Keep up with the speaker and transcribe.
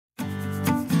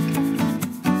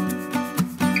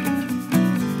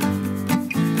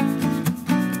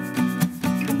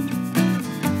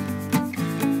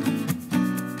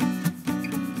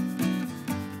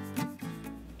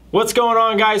What's going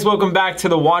on, guys? Welcome back to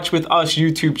the Watch With Us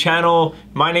YouTube channel.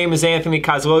 My name is Anthony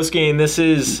Kozlowski and this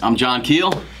is... I'm John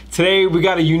Keel. Today we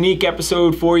got a unique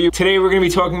episode for you. Today we're going to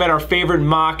be talking about our favorite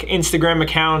mock Instagram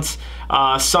accounts,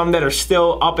 some that are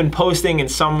still up and posting and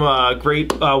some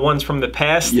great ones from the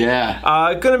past.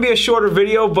 Yeah. Going to be a shorter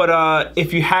video, but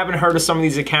if you haven't heard of some of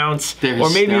these accounts, they're or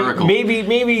hysterical.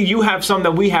 maybe you have some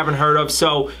that we haven't heard of,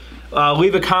 so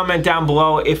leave a comment down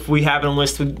below if we haven't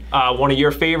listed one of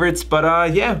your favorites. But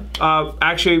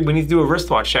actually we need to do a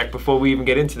wristwatch check before we even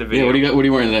get into the video. Yeah, what do you got? What are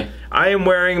you wearing today? I am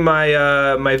wearing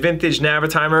my my vintage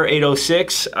Navitimer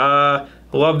 806.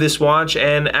 Love this watch,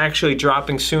 and actually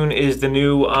dropping soon is the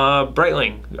new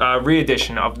Breitling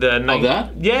re-edition of the... Of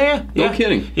that? Yeah. No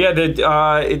kidding. Yeah,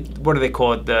 what do they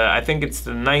call it? I think it's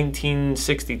the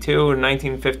 1962 or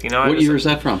 1959. What year is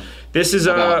that from? This is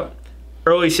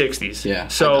early 60s. Yeah,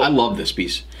 so I love this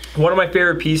piece. One of my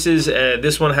favorite pieces.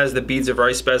 This one has the beads of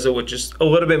rice bezel, which is a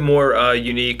little bit more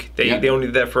unique. They only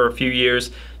did that for a few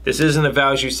years. This isn't a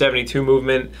Value 72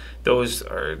 movement.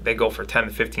 They go for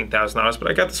 $10,000 to $15,000, but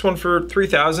I got this one for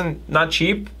 $3,000. Not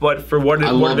cheap, but for what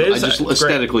it is, I just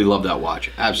aesthetically love that watch.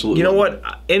 Absolutely. You know what?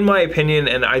 In my opinion,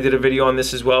 and I did a video on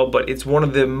this as well, but it's one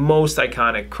of the most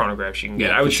iconic chronographs you can get.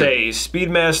 Yeah, I would say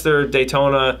Speedmaster,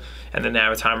 Daytona, and the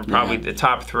Navitimer, probably the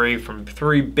top three from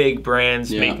three big brands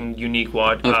making unique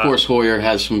watch. And of course, Heuer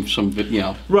has some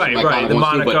right, the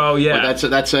Monaco, too, but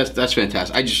that's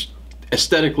fantastic. I just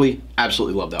aesthetically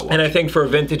absolutely love that watch. And I think for a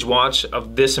vintage watch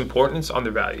of this importance,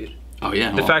 undervalued. Oh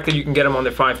yeah. The fact that you can get them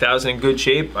under $5,000 in good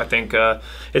shape, I think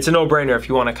it's a no-brainer if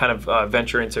you want to kind of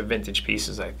venture into vintage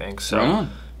pieces, I think. So, right on.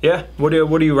 Yeah. What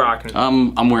are you rocking?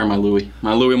 I'm wearing my Louis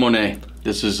Monet.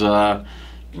 This is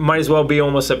might as well be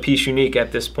almost a piece unique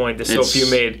at this point. There's so few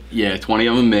made. Yeah, 20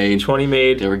 of them made. 20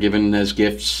 made. They were given as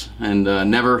gifts and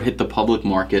never hit the public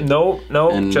market. No,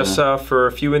 just for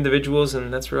a few individuals,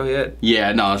 and that's really it.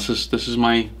 Yeah, no, this is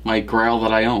my grail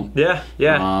that I own. Yeah.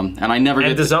 And I never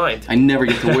get designed. I never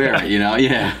get to wear it, you know.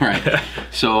 Yeah, right.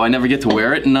 So I never get to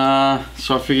wear it, and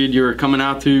so I figured you were coming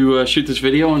out to shoot this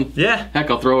video, and heck,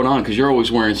 I'll throw it on because you're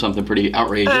always wearing something pretty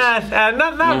outrageous.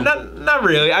 Not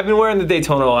really. I've been wearing the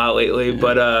Daytona a lot lately,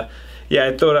 but. Yeah,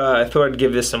 I thought I'd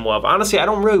give this some love. Honestly, I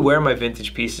don't really wear my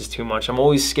vintage pieces too much. I'm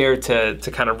always scared to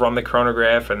kind of run the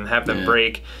chronograph and have them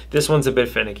break. This one's a bit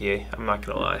finicky, I'm not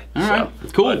gonna lie. All right,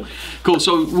 cool.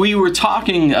 So we were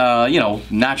talking, you know,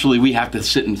 naturally we have to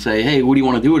sit and say, hey, what do you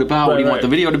want to do it about? What do you want the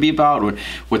video to be about?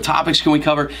 What topics can we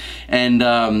cover? And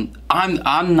I'm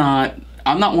not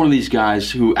one of these guys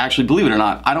who actually, believe it or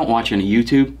not, I don't watch any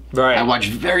YouTube. Right. I watch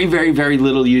very, very, very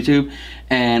little YouTube,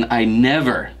 and I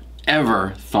never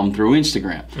ever thumb through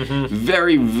Instagram.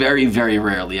 Very, very, very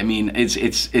rarely. I mean,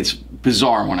 it's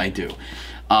bizarre when I do.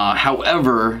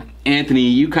 However, Anthony,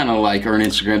 you kind of are an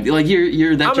Instagram,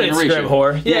 you're that generation. I'm an Instagram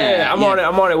whore. Yeah. I'm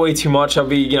on it way too much. I'll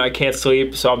be, I can't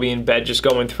sleep, so I'll be in bed just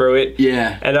going through it.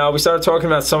 Yeah. And we started talking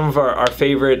about some of our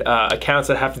favorite accounts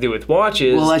that have to do with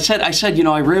watches. Well, I said, I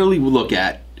rarely look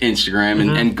at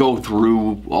Instagram and go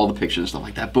through all the pictures and stuff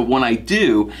like that. But when I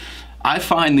do, I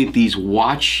find that these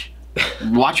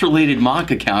watch-related mock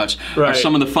accounts are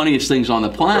some of the funniest things on the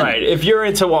planet. Right. If you're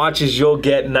into watches, you'll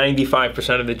get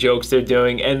 95% of the jokes they're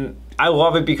doing, and I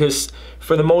love it because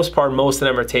for the most part, most of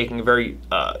them are taking a very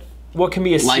what can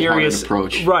be a serious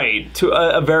approach, right, to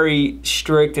a very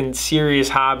strict and serious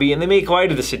hobby, and they make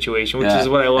light of the situation, which is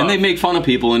what I love. And they make fun of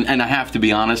people, and I have to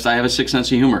be honest, I have a sick sense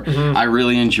of humor. I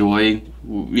really enjoy,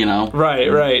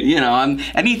 right. You know,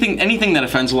 anything that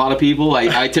offends a lot of people,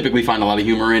 I typically find a lot of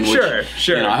humor in. Which,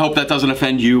 sure. You know, I hope that doesn't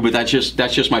offend you, but that's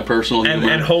just my personal humor.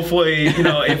 And hopefully,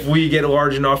 if we get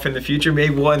large enough in the future,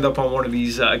 maybe we'll end up on one of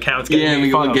these accounts. Getting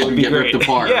get ripped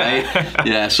apart, right?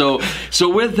 Yeah. So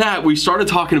with that, we started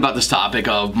talking about this topic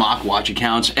of mock watch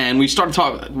accounts, and we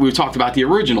talked about the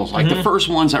originals, like the first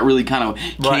ones that really kind of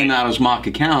came out as mock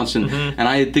accounts, and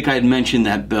I think I had mentioned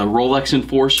that the Rolex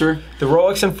Enforcer. The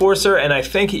Rolex Enforcer, and I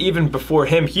think even before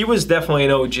him, he was definitely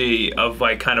an OG of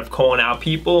kind of calling out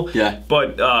people. Yeah.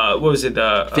 But what was it?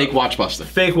 Fake Watch Buster.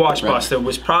 Fake Watch Buster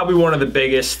was probably one of the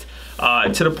biggest.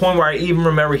 To the point where I even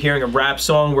remember hearing a rap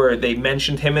song where they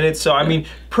mentioned him in it. So, I mean,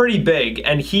 pretty big.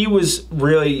 And he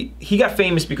got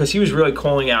famous because he was really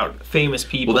calling out famous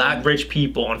people, rich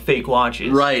people on fake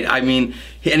watches. Right. I mean,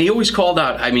 and he always called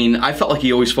out, I felt like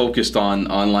he always focused on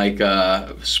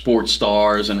sports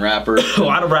stars and rappers. A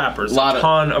lot of rappers. A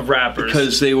ton of rappers.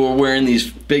 Because they were wearing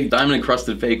these big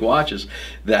diamond-encrusted fake watches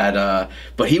that,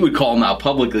 but he would call them out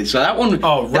publicly. So that one,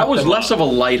 that was less of a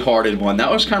lighthearted one.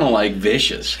 That was kind of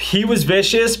vicious. He was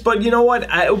vicious, but you know what?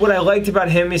 What I liked about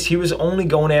him is he was only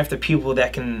going after people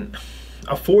that can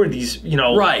afford these, you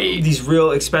know, these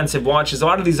real expensive watches. A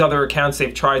lot of these other accounts,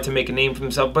 they've tried to make a name for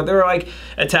themselves, but they're like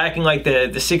attacking like the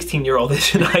 16-year-old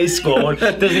that's in high school and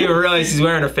doesn't even realize he's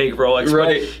wearing a fake Rolex.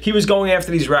 Right. But he was going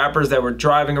after these rappers that were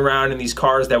driving around in these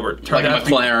cars that were like a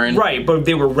McLaren. Right, but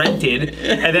they were rented,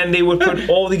 and then they would put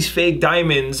all these fake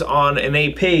diamonds on an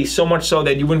AP, so much so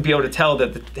that you wouldn't be able to tell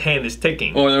that the hand is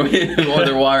ticking. Or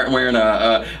they're wearing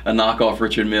a knockoff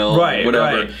Richard Mille, right,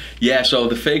 whatever. Right. Yeah, so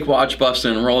the fake watch buster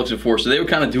and Rolex Enforcer, they were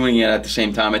kind of doing it at the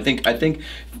same time. I think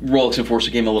Rolex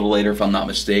Enforcer came a little later, if I'm not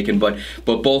mistaken, but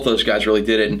both those guys really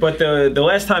did it. But the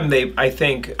last time they, I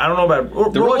don't know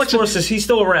about the Rolex Enforcer, he's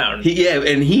still around.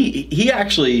 He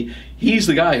actually. He's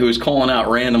the guy who is calling out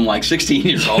random like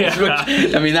 16-year-olds. Yeah.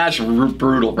 Which, I mean, that's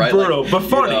brutal, right? Brutal, like, but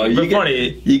funny.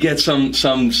 Funny. You get some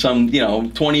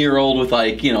 20-year-old with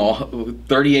like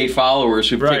 38 followers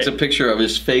who takes a picture of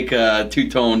his fake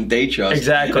two-tone Datejust.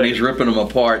 Exactly. And he's ripping them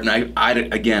apart. And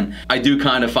I do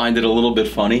kind of find it a little bit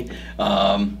funny.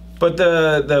 But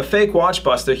the fake watch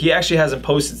buster, he actually hasn't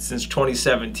posted since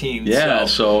 2017. Yeah,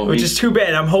 which is too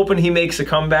bad. I'm hoping he makes a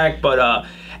comeback, but.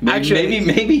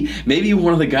 Maybe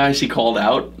one of the guys he called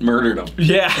out murdered him.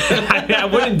 Yeah, I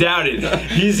wouldn't doubt it.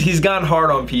 He's gone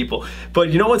hard on people. But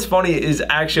you know what's funny is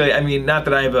actually, I mean, not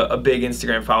that I have a big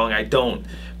Instagram following, I don't.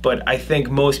 But I think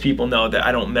most people know that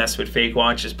I don't mess with fake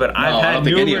watches. But I don't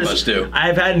think any of us do.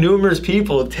 I've had numerous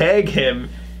people tag him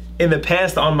in the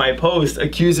past on my post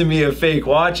accusing me of fake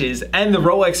watches, and the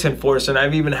Rolex Enforcer, and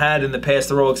I've even had in the past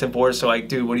the Rolex Enforcer like,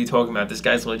 dude, what are you talking about? This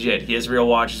guy's legit. He has real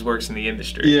watches, works in the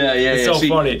industry. Yeah. It's so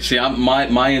funny. See, my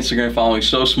Instagram following is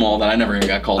so small that I never even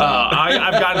got called out.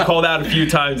 I've gotten called out a few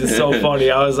times. It's so funny.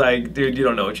 I was like, dude, you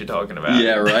don't know what you're talking about.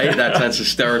 Yeah, right? That's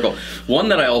hysterical. One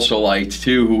that I also liked,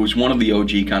 too, who was one of the OG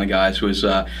kind of guys, was,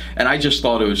 and I just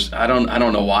thought it was, I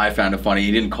don't know why I found it funny,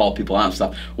 he didn't call people out and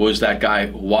stuff, was that guy,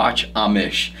 Watch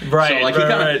Amish. Right, so,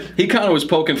 like, he kind of was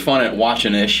poking fun at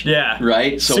Watching-ish. Yeah.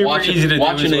 Right? So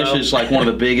Watching-ish is like one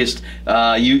of the biggest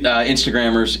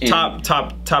Instagrammers in top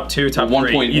 2, top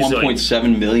 3,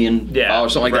 1.7 million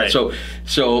followers, something like that.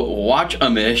 So Watch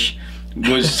Amish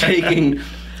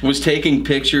was taking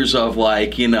pictures of,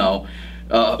 like,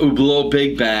 Hublot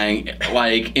Big Bang,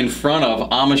 like in front of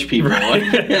Amish people,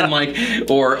 and like,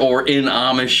 or in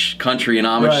Amish country and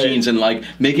Amish scenes, and like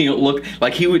making it look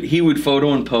like he would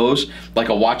photo and pose like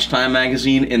a Watch Time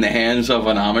magazine in the hands of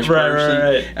an Amish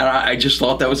person, and I just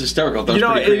thought that was hysterical. That was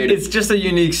pretty creative. It's just a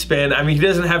unique spin. I mean, he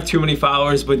doesn't have too many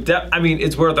followers, but I mean,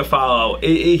 it's worth a follow.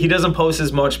 He doesn't post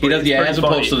as much, but he hasn't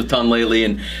posted a ton lately,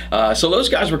 and so those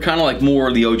guys were kind of like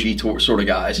more the OG sort of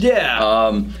guys.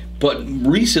 Yeah. But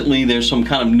recently, there's some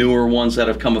kind of newer ones that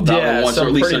have come about, or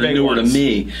at least that are newer to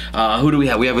me. Who do we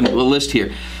have? We have a list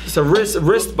here. So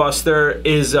Wrist Buster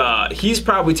is he's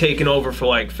probably taken over for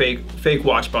like fake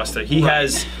Watch Buster. He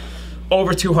has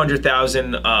over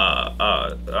 200,000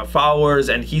 followers,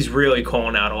 and he's really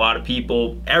calling out a lot of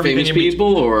people. Famous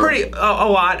people, or a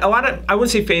lot of, I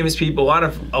wouldn't say famous people.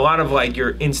 A lot of like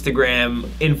your Instagram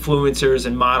influencers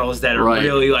and models that are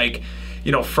really like,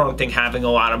 fronting having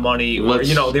a lot of money, or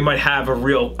they might have a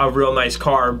real nice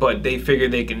car, but they figure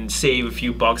they can save a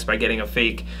few bucks by getting a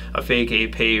fake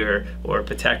AP or a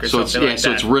Patek or something like that.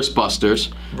 So it's Wrist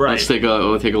Busters. Right. Let's take a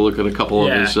look at a couple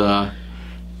of his.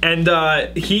 And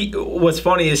what's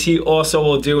funny is he also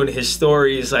will do in his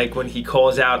stories, like when he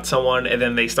calls out someone and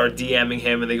then they start DMing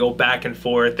him and they go back and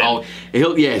forth. And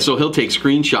so he'll take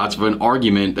screenshots of an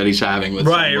argument that he's having with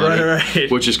somebody,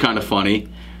 right, which is kind of funny.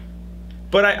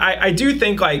 But I do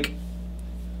think, like,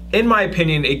 in my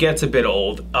opinion, it gets a bit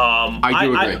old. I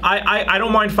do agree. I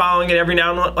don't mind following it every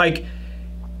now and then. Like,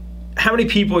 how many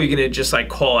people are you going to just, like,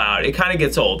 call out? It kind of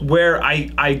gets old. Where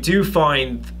I do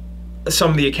find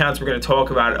some of the accounts we're going to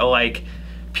talk about are, like,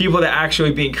 people that are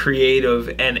actually being creative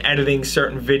and editing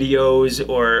certain videos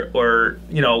or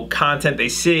content they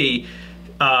see.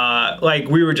 Like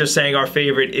we were just saying, our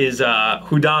favorite is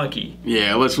Houdanki.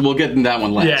 Yeah, we'll get in that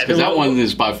one last, because that one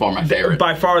is by far my favorite.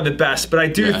 By far the best, but I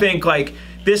do think like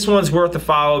this one's worth a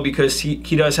follow because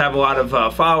he does have a lot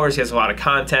of followers, he has a lot of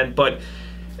content, but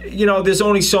there's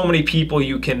only so many people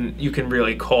you can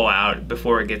really call out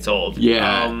before it gets old.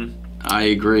 Yeah. I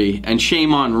agree, and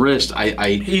shame on Wrist.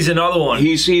 He's another one.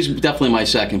 He's definitely my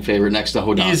second favorite next to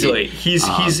Houdanki. Easily,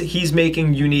 he's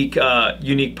making unique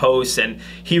posts, and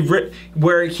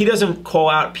where he doesn't call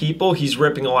out people, he's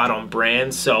ripping a lot on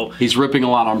brands. So he's ripping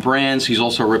a lot on brands. He's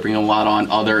also ripping a lot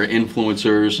on other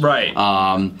influencers. Right.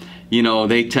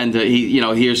 They tend to.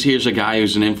 Here's a guy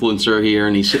who's an influencer here,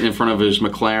 and he's sitting in front of his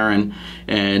McLaren,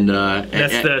 and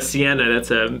that's the Sienna.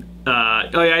 That's a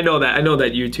oh yeah, I know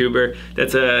that YouTuber.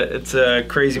 It's a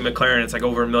crazy McLaren. It's like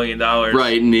over $1 million.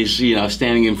 Right, and he's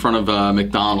standing in front of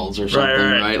McDonald's or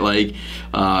something, right? Like,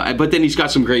 but then he's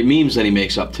got some great memes that he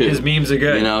makes up too. His memes are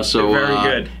good. So they're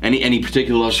very good. Any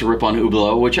particular loves to rip on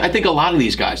Hublot, which I think a lot of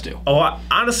these guys do.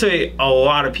 Honestly, a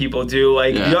lot of people do.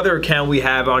 Like the other account we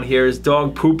have on here is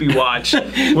Dog Poopy Watch.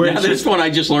 Now, this one I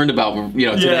just learned about.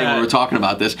 Today when we were talking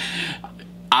about this.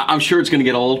 I'm sure it's going to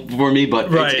get old for me, but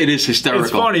it is hysterical.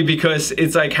 It's funny because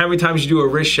it's like how many times you do a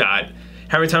wrist shot,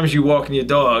 how many times you walk in your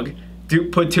dog,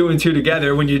 put 2 and 2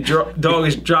 together. When your dog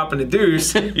is dropping a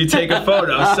deuce, you take a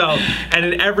photo. So, and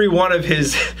in every one of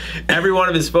his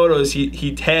photos,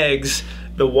 he tags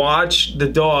the watch, the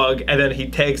dog, and then he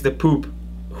tags the poop,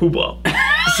 Hublot.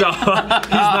 So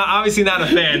he's obviously not a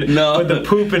fan. No. But the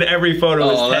poop in every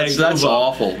photo is tagged. That's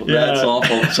awful. Yeah. That's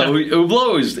awful. So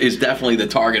Hublot is definitely the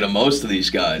target of most of these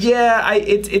guys. Yeah,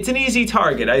 it's an easy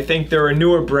target. I think there are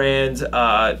newer brands.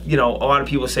 A lot of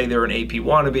people say they're an AP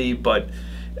wannabe, but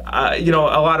a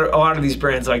lot of these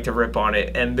brands like to rip on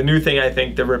it. And the new thing I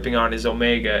think they're ripping on is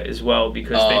Omega as well,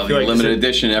 because they feel like limited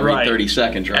edition every 30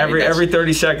 seconds, right? Every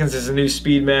 30 seconds is a new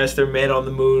Speedmaster, Man on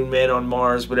the Moon, Man on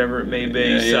Mars, whatever it may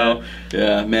be.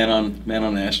 Yeah, Man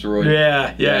on Asteroid.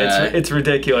 Yeah, it's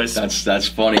ridiculous. That's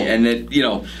funny, and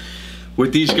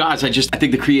with these guys, I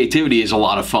think the creativity is a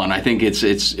lot of fun. I think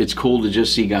it's cool to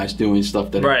just see guys doing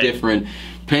stuff that are different,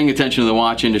 paying attention to the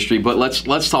watch industry. But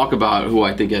let's talk about who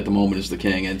I think at the moment is the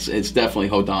king. It's definitely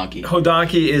Hodinkee.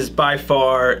 Hodinkee is by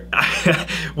far.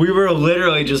 We were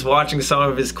literally just watching some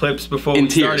of his clips before we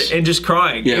started and just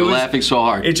crying. Yeah, laughing so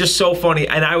hard. It's just so funny,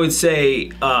 and I would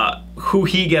say who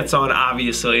he gets on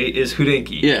obviously is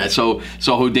Hodinkee. Yeah, so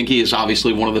Hodinkee is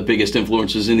obviously one of the biggest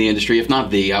influences in the industry, if not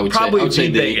the. I would say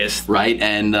the biggest. Right,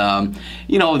 and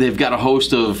they've got a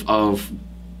host of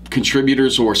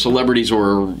contributors or celebrities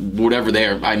or whatever they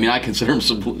are. I mean, I consider them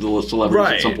celebrities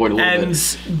at some point a little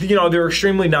bit. And they're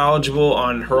extremely knowledgeable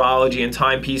on horology and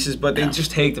timepieces, but they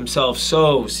just take themselves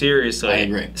so seriously. I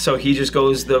agree. So he just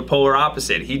goes the polar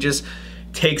opposite. He just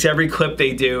takes every clip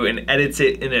they do and edits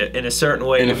it in a certain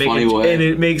way, in a funny way, and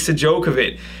it makes a joke of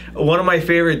it. One of my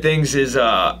favorite things is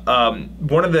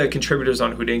one of the contributors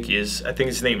on Hodinkee is, I think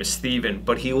his name is Steven,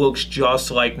 but he looks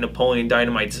just like Napoleon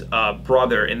Dynamite's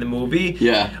brother in the movie.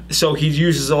 Yeah. So he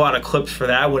uses a lot of clips for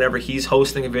that whenever he's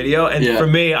hosting a video, and for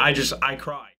me, I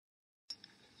cry.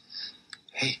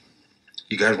 Hey,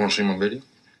 you guys want to see my video?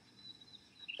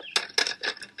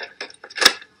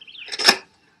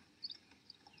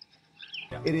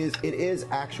 It is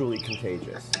actually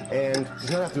contagious, and you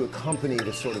don't have to accompany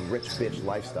this sort of rich bitch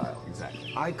lifestyle.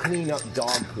 Exactly. I clean up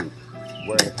dog poop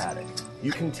wearing a paddock.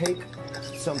 You can take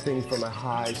something from a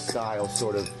high style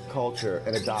sort of culture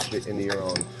and adopt it into your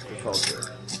own culture.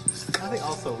 I think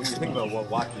also when you think about what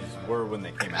watches were when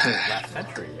they came out last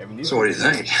century, I mean, so what do you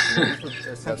think?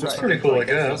 That's right. Pretty cool, I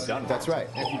guess. That's right.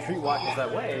 And if you treat watches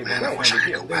that way, then right. that's no big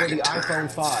deal. They were the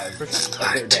iPhone 5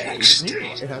 of their day.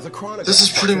 It has a chronograph. This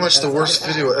is pretty much the worst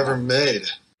video ever made.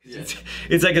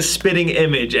 It's like a spitting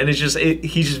image, and he's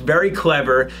just very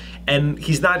clever, and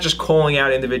he's not just calling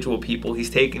out individual people.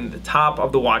 He's taking the top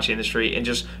of the watch industry and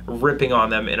just ripping on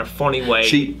them in a funny way.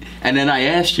 See, and then I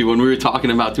asked you when we were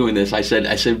talking about doing this, I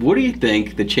said, what do you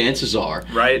think the chances are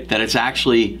that it's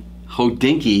actually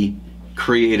Hodinkee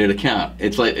created account?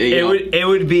 It's like it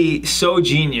would be so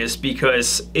genius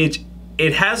because it's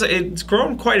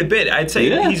grown quite a bit. I'd say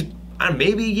he's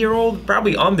maybe a year old,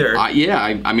 probably under. I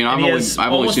mean,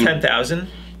 I've only seen 10,000.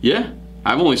 Yeah,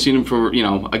 I've only seen him for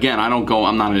again.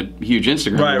 I'm not a huge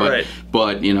Instagram,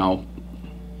 but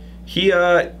he.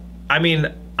 I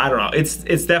mean, I don't know.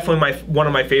 It's definitely one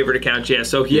of my favorite accounts. Yeah,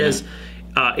 so he has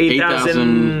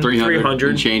 8,300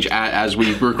 and change as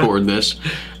we record this.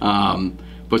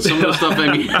 But some of the stuff,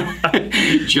 I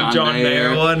mean, John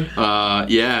Mayer one.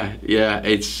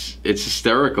 It's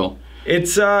hysterical.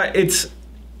 It's.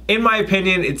 In my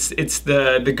opinion, it's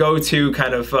the go-to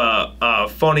kind of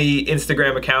funny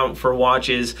Instagram account for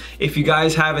watches. If you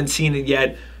guys haven't seen it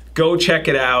yet, go check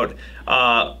it out.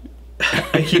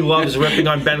 He loves ripping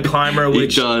on Ben Clymer,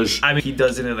 which he does. I mean, he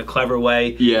does it in a clever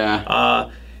way. Yeah.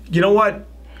 You know what?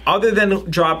 Other than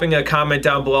dropping a comment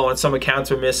down below on some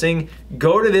accounts we're missing,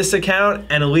 go to this account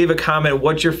and leave a comment.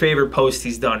 What's your favorite post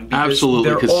he's done? Because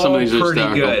absolutely, because some of these are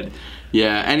pretty good.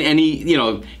 Yeah, and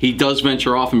he does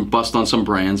venture off and bust on some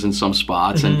brands in some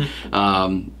spots, and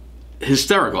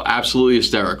hysterical, absolutely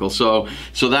hysterical. So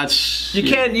that's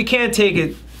you can't take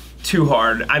it too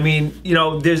hard. I mean, you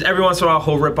know, there's every once in a while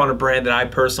I'll rip on a brand that I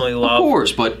personally love. Of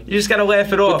course, but you just gotta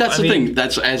laugh it off. But that's the thing.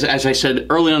 That's as I said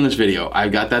early on in this video.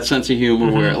 I've got that sense of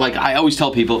humor where, like, I always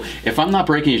tell people, if I'm not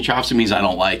breaking your chops, it means I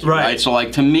don't like you. Right. So,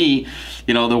 like, to me,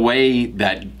 you know, the way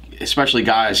that especially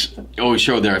guys always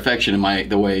show their affection in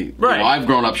the way you know, I've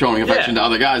grown up showing affection to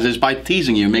other guys is by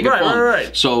teasing you and making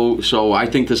fun. So I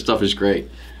think this stuff is great.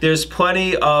 There's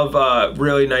plenty of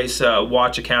really nice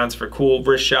watch accounts for cool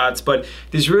wrist shots, but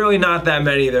there's really not that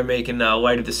many that are making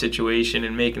light of the situation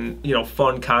and making, you know,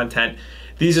 fun content.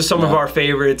 These are some of our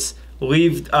favorites.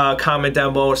 Leave a comment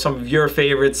down below some of your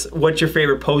favorites. What's your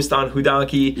favorite post on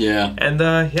Whodonkey? Yeah. And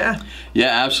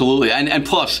yeah, absolutely. And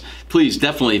plus, please,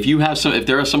 definitely, if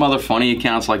there are some other funny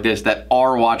accounts like this that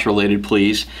are watch related,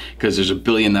 please, because there's a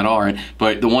billion that aren't.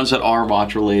 But the ones that are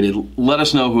watch related, let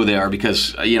us know who they are,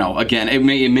 because you know, again, it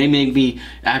may make me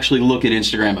actually look at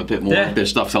Instagram a bit more. If there's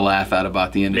stuff to laugh at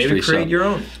about the industry. Maybe create your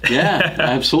own. Yeah,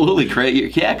 absolutely.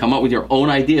 Come up with your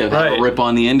own idea of how to rip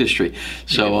on the industry.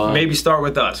 So maybe start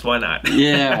with us. Why not?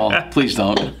 Yeah, well, please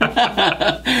don't.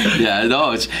 Yeah,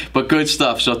 no, but good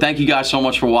stuff. So thank you guys so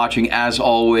much for watching. As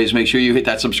always, make sure you hit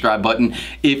that subscribe button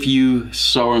if you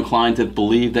so inclined to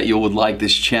believe that you would like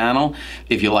this channel.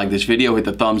 If you like this video, hit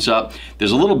the thumbs up.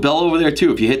 There's a little bell over there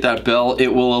too. If you hit that bell, it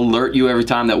will alert you every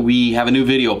time that we have a new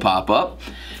video pop up.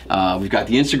 We've got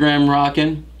the Instagram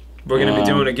rocking. We're going to be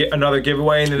doing another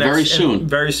giveaway in the next very soon.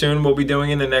 Very soon. We'll be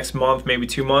doing in the next month, maybe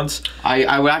 2 months.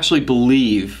 I would actually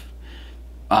believe.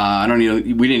 I don't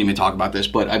even. We didn't even talk about this,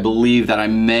 but I believe that I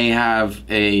may have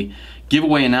a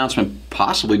giveaway announcement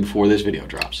possibly before this video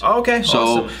drops. Oh, okay. So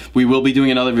awesome. We will be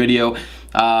doing another video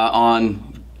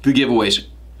on the giveaways.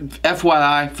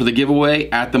 FYI, for the giveaway,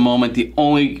 at the moment, the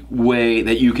only way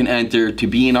that you can enter to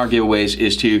be in our giveaways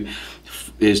is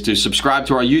to subscribe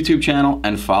to our YouTube channel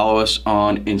and follow us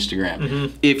on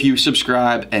Instagram. If you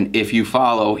subscribe and if you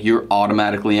follow, you're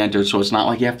automatically entered. So it's not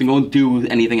like you have to go and do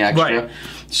anything extra.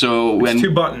 So it's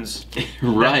 2 buttons.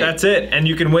 That's it, and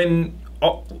you can win.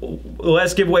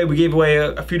 Last giveaway, we gave away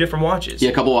a few different watches. Yeah,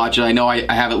 a couple watches. I know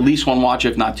I have at least 1 watch,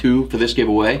 if not 2, for this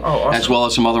giveaway. Oh, awesome. As well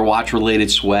as some other watch-related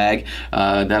swag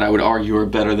that I would argue are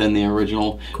better than the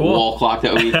original wall clock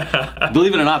that we.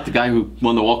 Believe it or not, the guy who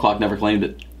won the wall clock never claimed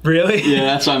it. Really?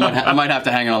 Yeah, so I might have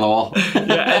to hang it on the wall.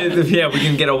 Yeah, we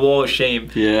can get a wall of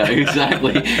shame. Yeah,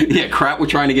 exactly. Yeah, crap we're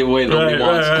trying to give away that nobody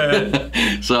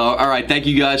wants. So, all right, thank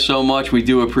you guys so much. We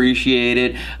do appreciate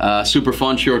it. Super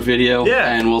fun short video,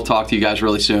 and we'll talk to you guys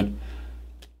really soon.